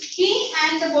he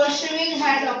and the Bolshevik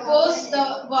had opposed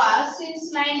the war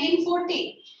since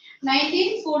 1914.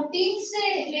 1914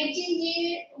 से लेकिन ये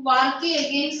war के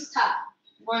against था.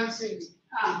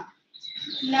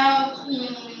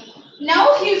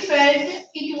 Now he felt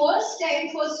it was time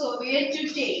for Soviet to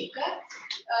take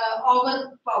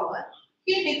over power.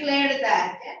 He declared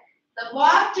that the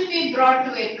war to be brought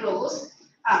to a close.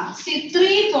 See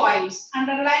 3 points.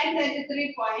 Underline that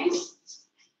 3 points.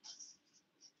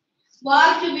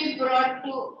 War to be brought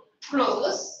to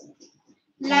close.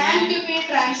 Land to be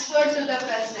transferred to the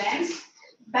peasants.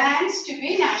 Banks to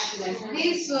be nationalized.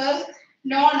 These were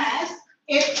known as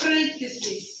April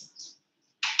thesis.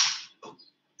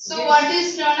 So what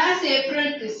is known as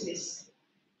April thesis?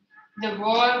 The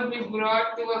war be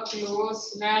brought to a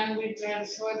close, land be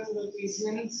transferred to the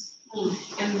peasants,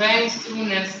 and banks to be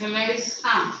nationalized.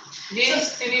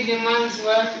 These 3 demands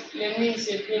were Lenin's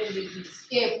April thesis.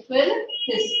 April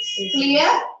thesis.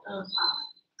 Clear?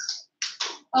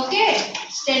 Okay.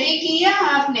 Study किया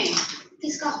आपने?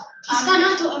 किसका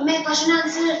ना तो मैं question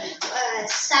answer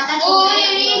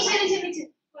 7-8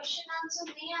 question answer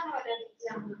नहीं आने वाला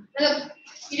exam में, मतलब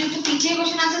ये जो पीछे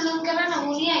क्वेश्चन आंसर लर्न कर रहा ना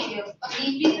वो नहीं आएंगे, अब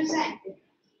रीड से आएंगे,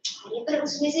 ये पर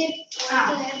उसमें से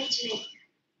तो है बीच में.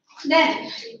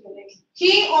 Then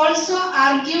he also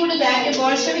argued that the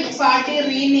Bolshevik party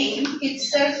rename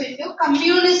itself into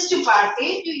Communist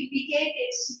Party to indicate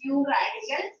its new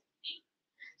radical.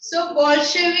 So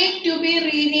Bolshevik to be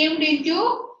renamed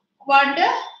into what?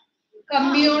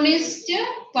 Communist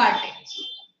Party.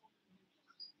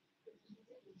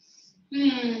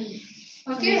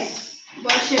 Okay.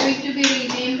 Bolshevik to be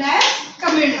renamed as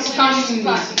Communist Party.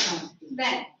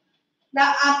 Then the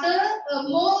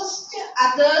most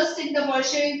others in the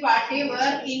Bolshevik party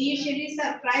were initially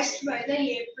surprised by the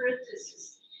April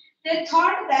thesis. They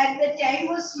thought that the time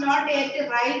was not yet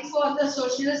right for the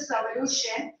socialist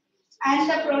revolution and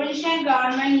the provincial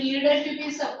government needed to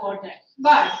be supported.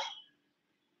 But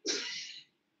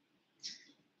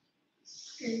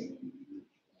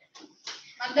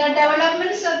the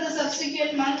developments of the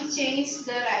subsequent months changed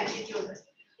their attitude.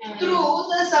 Through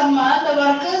the summer, the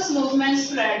workers' movement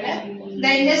spread.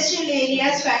 The industrial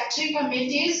areas, factory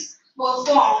committees were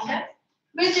formed,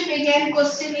 which began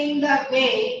questioning the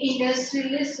way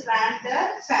industrialists ran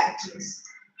their factories.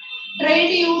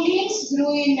 Trade unions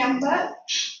grew in number.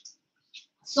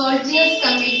 soldiers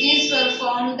committees were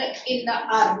formed in the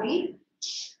army.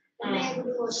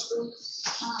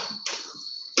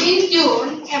 In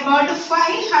June, about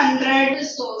 500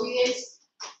 Soviets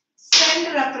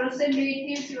sent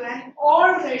representatives to an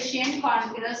all-Russian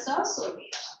Congress of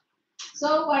Soviets.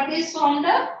 So, what is formed?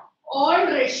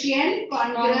 All-Russian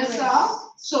Congress of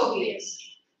Soviets.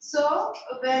 So,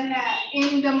 when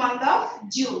in the month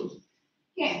of June.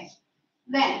 Okay.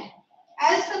 Then,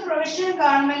 as the provisional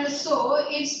government saw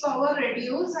its power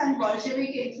reduce and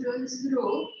Bolshevik influence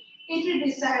grew, it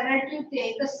decided to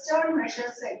take stern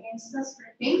measures against the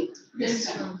spreading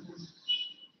disorder.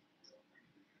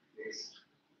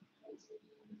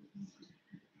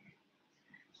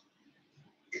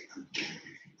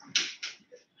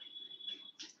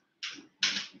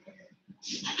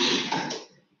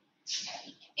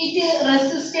 It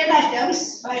resisted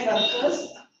attempts by workers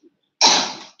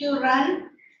to run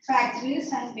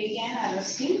factories and began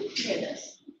arresting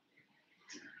leaders.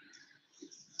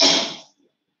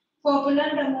 Popular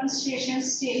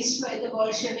demonstrations staged by the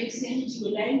Bolsheviks in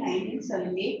July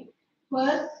 1970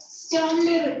 were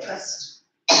sternly repressed.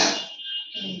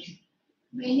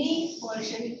 Many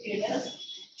Bolshevik leaders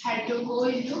had to go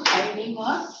into hiding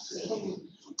or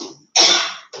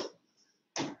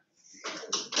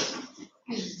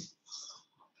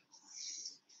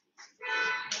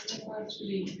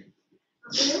flee.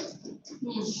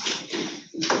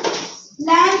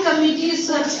 Land committees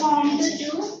were formed to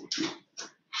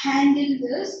handle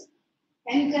this,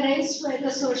 encouraged by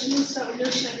the socialist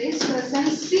revolutionaries, present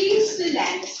seized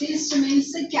land. Seized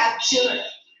means captured.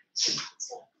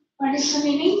 What is the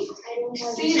meaning?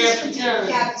 Seized,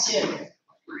 captured.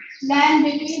 Land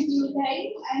between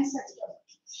July and September.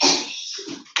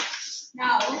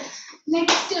 Now,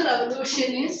 next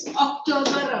revolution is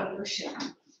October Revolution.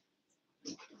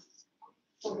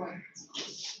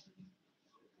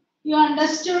 You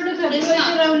understood the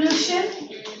February Revolution?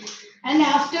 And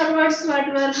afterwards, what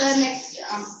were the next?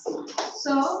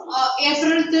 So,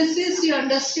 April thesis, you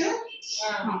understood?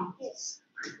 Yes.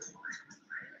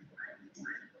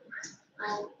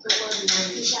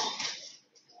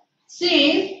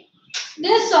 See,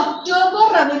 this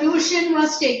October Revolution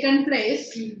was taken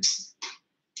place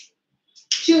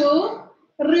to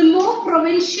remove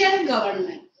provincial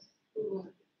government.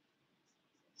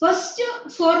 First,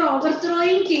 for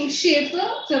overthrowing kingship,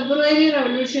 February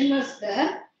Revolution was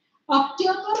there.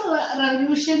 October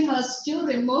Revolution was to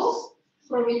remove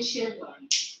provincial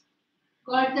government.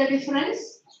 Got the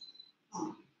difference?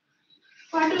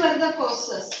 What were the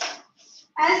causes?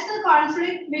 As the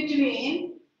conflict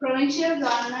between provincial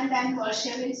government and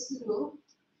Bolsheviks grew,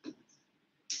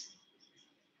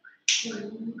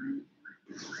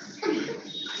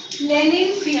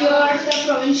 Lenin feared the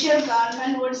provincial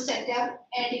government would set up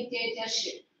a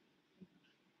dictatorship.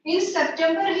 In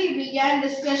September, he began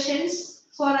discussions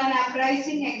for an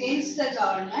uprising against the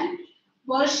government.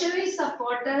 Bolshevik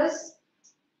supporters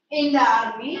in the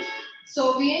army,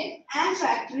 Soviet, and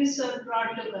factories were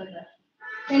brought together.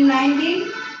 In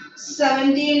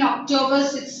 1917, October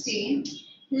 16,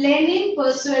 Lenin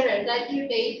persuaded, that you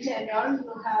date and all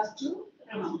you have to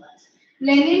remember.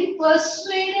 Lenin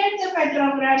persuaded the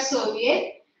Petrograd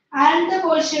Soviet and the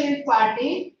Bolshevik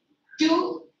Party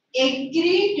to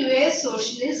agree to a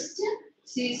socialist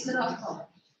seizure of power.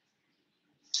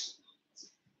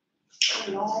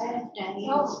 No,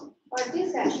 Daniel. What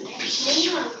is that?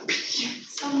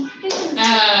 Something.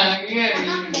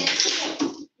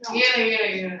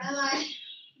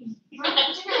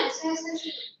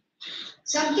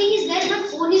 Something is there, but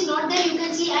phone is not there. You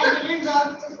can see I didn't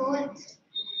drop the phone.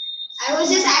 I was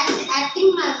just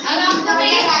acting my.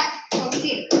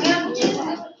 Okay.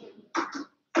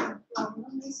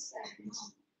 Problem is that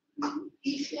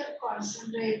if you are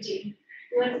concentrating,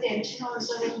 your attention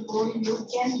also will go. You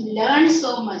can learn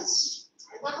so much.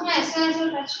 That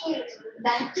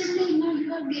is why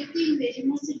you are getting very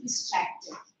much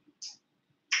distracted.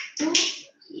 तो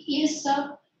ये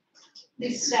सब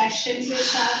distraction के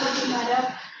साथ तुम्हारा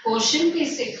portion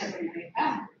कैसे खत्म होगा?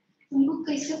 तुमको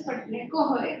कैसे पढ़ने को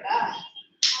होएगा?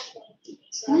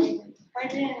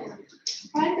 पढ़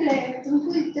रहे तुमको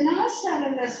इतना सारा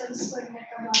लेसन पढ़ने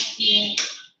का बाकी है,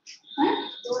 हाँ?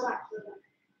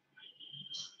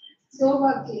 दो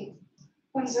बाकी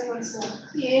कौन सा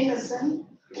ये लेसन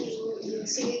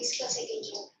सिविक्स का सेकंड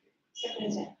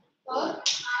है और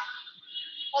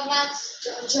मैथ्स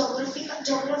ज्योग्राफी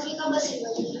का बस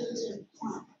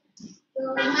तो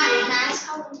मैथ्स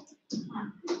का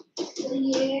तो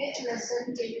ये लेसन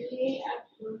के लिए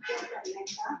आपको क्या करने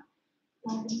का,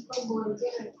 मम्मी को बोल के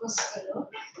रिक्वेस्ट करो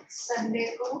संडे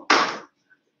को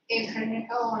 1 घंटे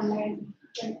का ऑनलाइन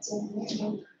लेक्चर में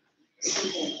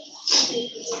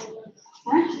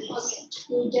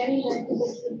You tell that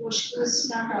the question is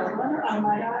not over.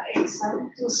 हमारा exam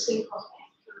Tuesday को है.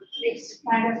 Next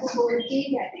मैडम को बोल के ही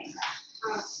जाने का.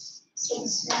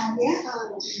 Since में आ गया.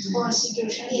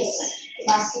 Constitution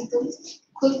बाकी तुम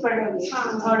खुद पढ़ोगे.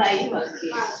 थोड़ा ही बाकी.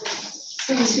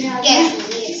 Since में आ गया.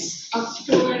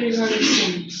 October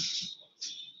Revolution.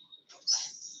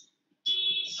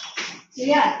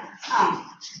 Yeah.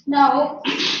 Now,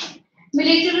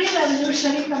 Military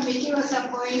Revolutionary Committee was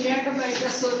appointed by the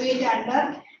Soviet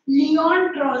under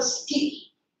Leon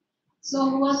Trotsky.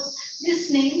 So, what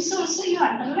these names also you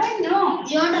underline? No.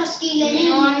 Leon Trotsky,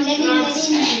 Lenin.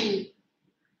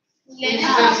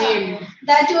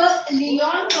 That was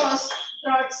Leon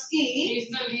Trotsky. He is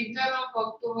the leader of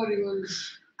October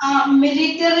Revolution.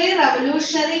 Military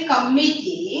Revolutionary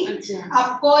Committee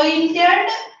appointed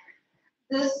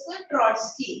this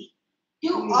Trotsky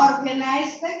to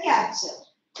organize the capture.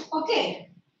 Okay.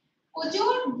 वो जो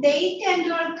date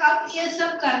and और कब ये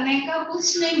सब करने का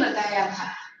कुछ नहीं बताया था.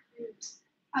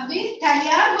 अभी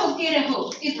तैयार होके रहो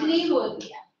इतनी बोल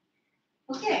दिया.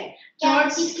 Okay.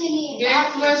 किस के लिए?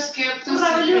 That was kept तो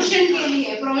revolution के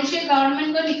लिए, provincial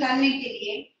government को निकालने के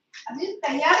लिए अभी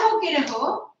तैयार होके रहो.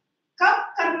 कब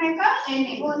करने का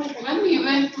नहीं. When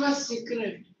event was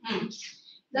secret.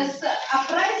 The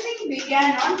uprising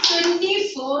began on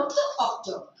 24th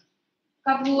October.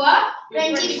 कब हुआ?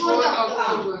 24th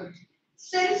October.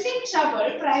 Sensing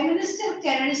trouble, Prime Minister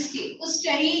Kerensky उस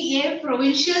टाइम ये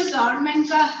provincial government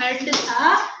का head था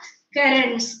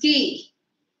Kerensky.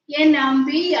 ये नाम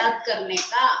भी याद करने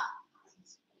का.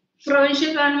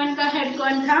 Provincial government का head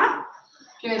कौन था?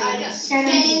 Kerensky.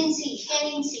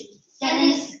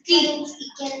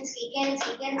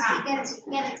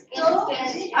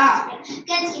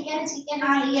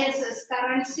 Yes,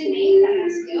 currency नहीं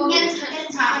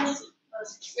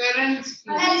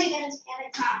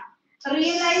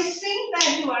realizing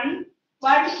that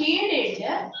what he did,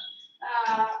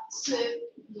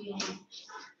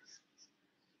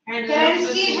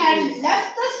 Kerensky had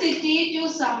left the city to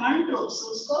summon troops.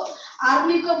 उसको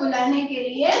army को बुलाने के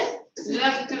लिए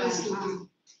left the city.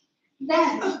 Then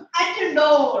at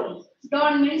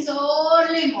dawn means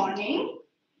early morning,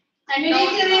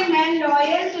 military men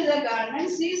loyal to the government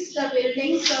seized the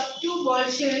buildings of two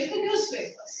Bolshevik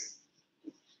newspapers.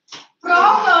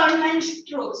 Pro-government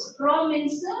troops. Pro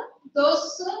means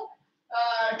those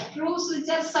troops which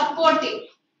are supporting.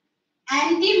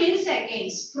 Anti means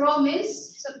against. Pro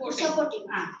means supporting.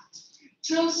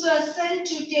 Troops were sent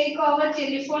to take over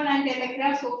telephone and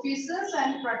telegraph offices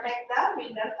and protect the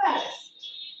Winter Palace.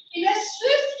 In a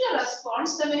swift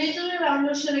response, the Military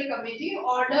Revolutionary Committee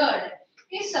ordered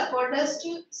its supporters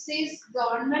to seize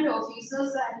government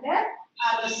officers and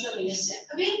arrest the minister.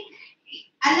 अभी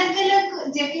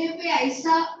अलग-अलग जगह पे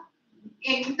ऐसा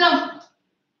एकदम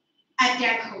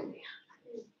attack हो गया.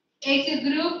 एक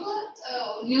group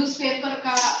newspaper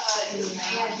का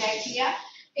अटैक किया,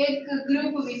 एक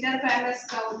ग्रुप विंटर पैलेस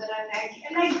का उधर अटैक किया,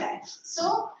 like that. So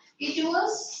it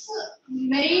was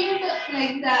made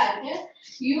like that.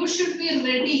 You should be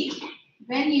ready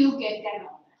when you get an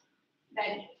order.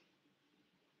 That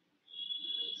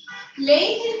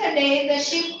late in the day, the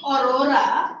ship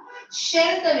Aurora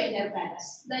shelled the Winter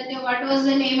Palace. That what was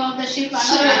the name of the ship?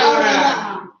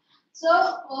 Aurora. So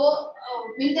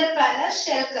Winter Palace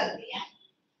shell कर दिया.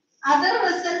 Other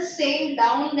vessels sailed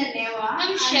down the Neva.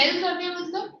 हम shell कर दिया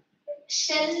मतलब?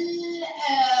 Shell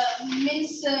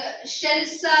means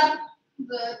shells are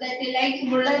that like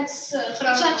bullets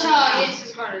from.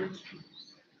 Yes, got it.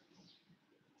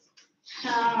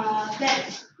 Then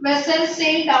vessels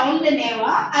sailed down the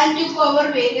Neva and took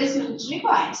over various military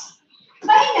points.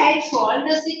 By nightfall,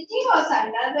 the city was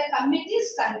under the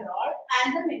committee's control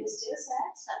and the ministers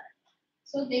had surrendered.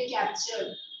 So they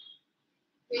captured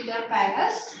Winter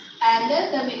Palace and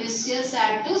the ministers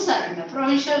had to surrender.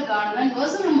 Provincial government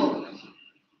was removed.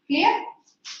 Clear?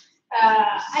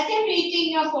 At a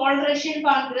meeting of All Russian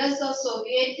Congress of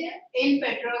Soviet in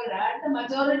Petrograd, the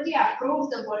majority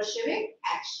approved the Bolshevik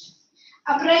action.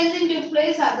 Uprising took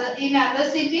place in other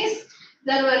cities.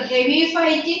 There were heavy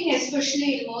fighting,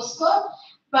 especially in Moscow,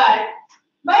 but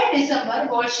by December,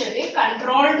 Bolshevik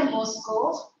controlled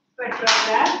Moscow,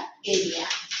 Petrograd area.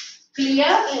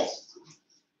 Clear? Yes.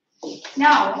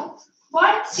 Now,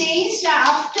 what changed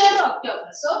after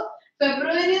October? So,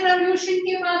 February Revolution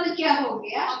के बाद क्या हो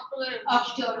गया?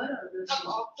 October Revolution.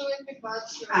 October के बाद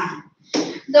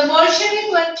The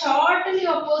Bolsheviks were totally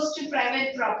opposed to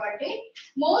private property.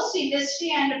 Most industry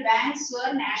and banks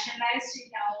were nationalized in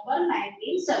November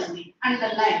 1970.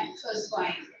 Underline first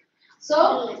point.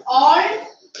 So all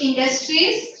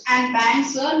industries and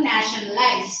banks were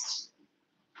nationalized.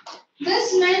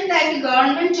 This meant that the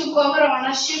government took over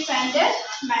ownership and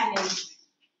management.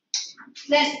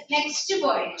 Then next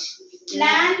point,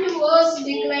 land was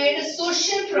declared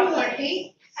social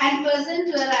property and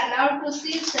persons were allowed to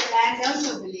seize the land of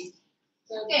nobility.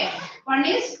 Okay, one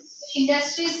is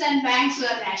industries and banks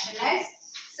were nationalized.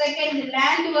 Second,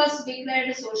 land was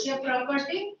declared social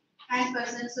property and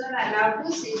persons were allowed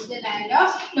to seize the land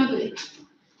of nobility.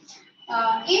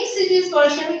 In cities,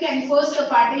 Bolshevik enforced the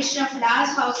partition of large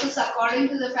houses according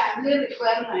to the family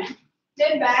requirement.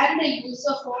 They banned the use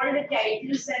of old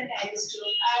titles and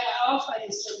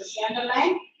aristocracy.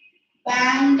 Underline,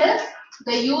 banned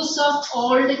the use of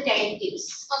old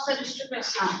titles of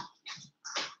aristocracy.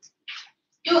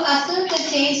 To assert the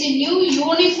change, new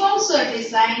uniforms were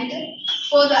designed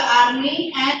for the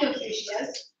army and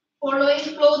officials following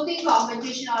clothing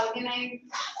competition organized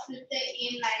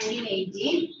in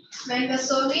 1918 when the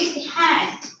Soviet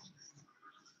had.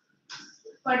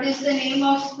 What is the name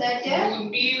of that?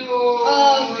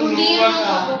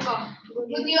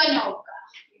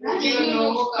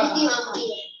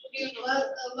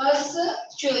 Was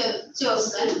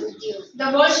chosen. The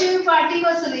Bolshevik Party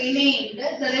was renamed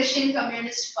the Russian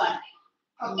Communist Party.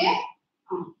 Okay.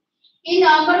 In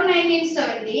November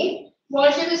 1970,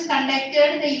 Bolsheviks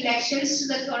conducted the elections to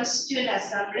the Constituent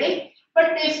Assembly,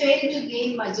 but they failed to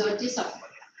gain majority support.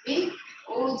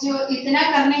 जो इतना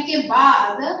करने के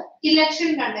बाद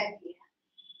election conduct किया.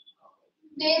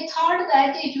 They thought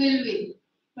that it will win,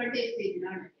 but it did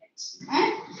not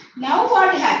get. Now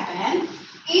what happened?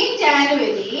 In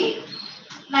January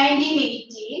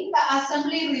 1918, the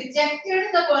assembly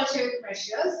rejected the Bolshevik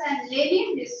measures and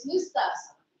Lenin dismissed the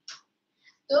assembly.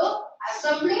 So,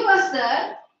 assembly was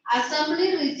there.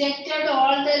 Assembly rejected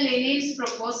all the Lenin's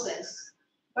proposals,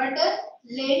 but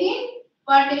Lenin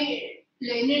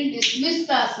dismissed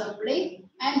the assembly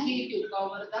and he took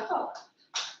over the power.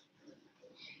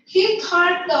 He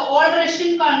thought the old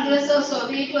Russian Congress of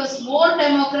Soviet was more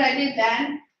democratic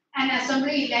than an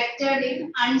assembly elected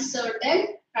in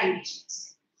uncertain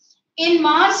conditions. In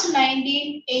March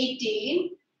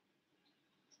 1918,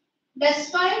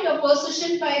 despite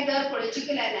opposition by their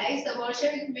political allies, the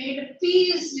Bolsheviks made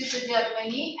peace with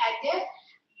Germany at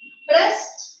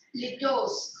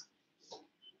Brest-Litovsk.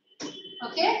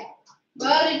 Okay,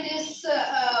 where it is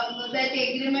that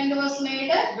agreement was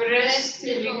made?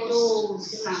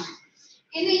 Brest-Litovsk.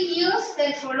 In the years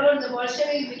that followed, the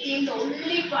Bolsheviks became the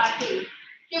only party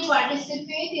to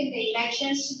participate in the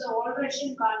elections to the All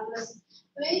Russian Congress.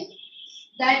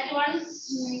 That one,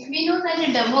 we know that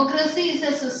a democracy is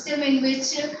a system in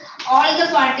which all the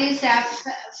parties have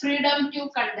freedom to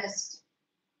contest.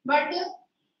 But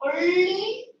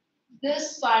only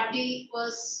this party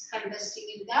was contesting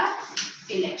in the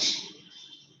election.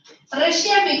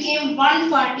 Russia became one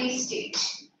party state.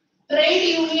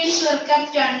 Trade unions were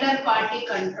kept under party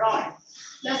control.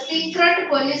 The secret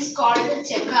police called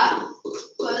Cheka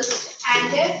first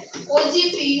and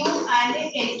OGPU and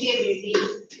NKVD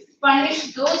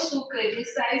punished those who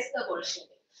criticized the Bolsheviks.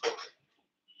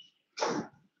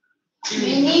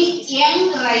 Many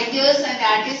young writers and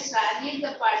artists rallied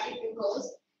the party because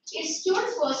it stood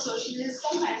for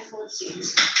socialism and for change.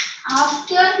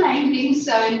 After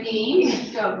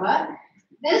 1917, October,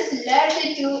 this led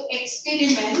to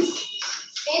experiments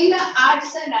in the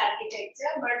arts and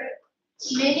architecture, but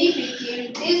many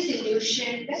became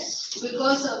disillusioned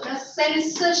because of the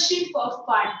censorship of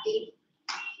party.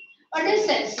 What is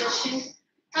censorship?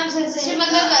 censorship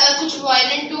मतलब कुछ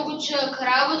violent हो कुछ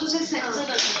खराब हो तो उसे censor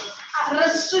करते हैं.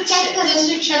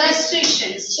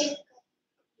 Restrictions.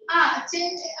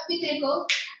 अभी देखो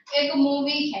एक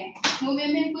मूवी है, मूवी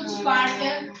में कुछ पार्ट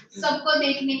सबको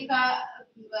देखने का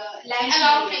लाइक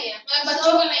अलाउड नहीं है,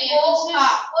 बच्चों को नहीं है,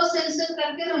 वो सेंसर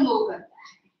करके रिमूव करता है.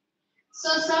 So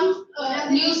some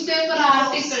newspaper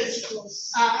articles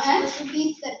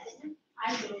beat करते हैं. I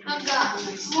don't know.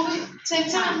 movie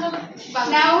censor मतलब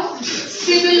Now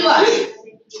civil war.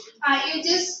 You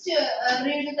just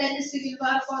read that the civil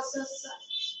war causes.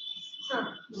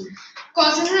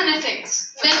 Causes and effects.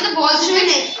 When the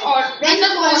Bolsheviks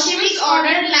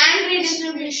ordered land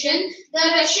redistribution, the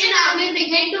Russian army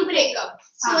began to break up.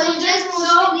 So what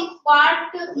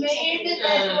made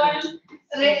that one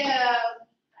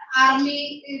army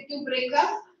to break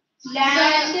up?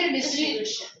 Land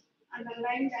distribution.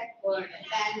 Underline that word,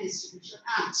 land distribution.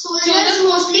 Soldiers,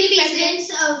 mostly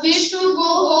peasants, wished to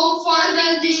go home for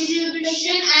the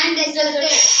distribution and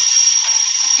deserted.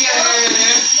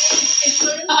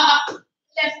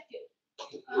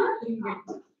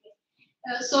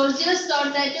 Soldiers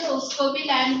thought that उसको भी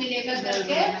land मिलेगा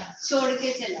करके छोड़ के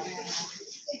चला गया.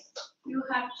 You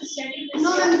have to study this.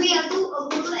 No, we have to go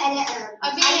to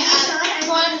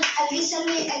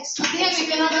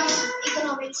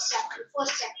economics chapter,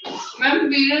 first chapter. Ma'am,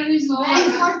 period is over.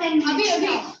 And for 10 minutes. अभी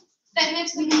now. 10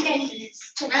 minutes Within 10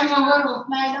 minutes. Ma'am, over.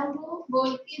 Madam को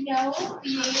बोल के जाओ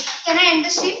ये Can I end the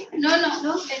stream? No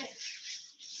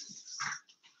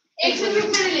एक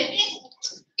minute में ले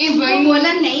ए वो भाई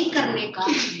बोला नहीं करने का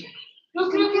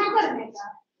रुक क्या करने का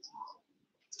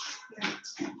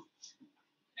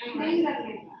नहीं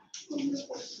करने का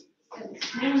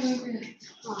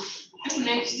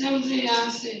नेक्स्ट टाइम से यहाँ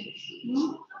से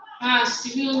हाँ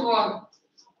सिविल वॉर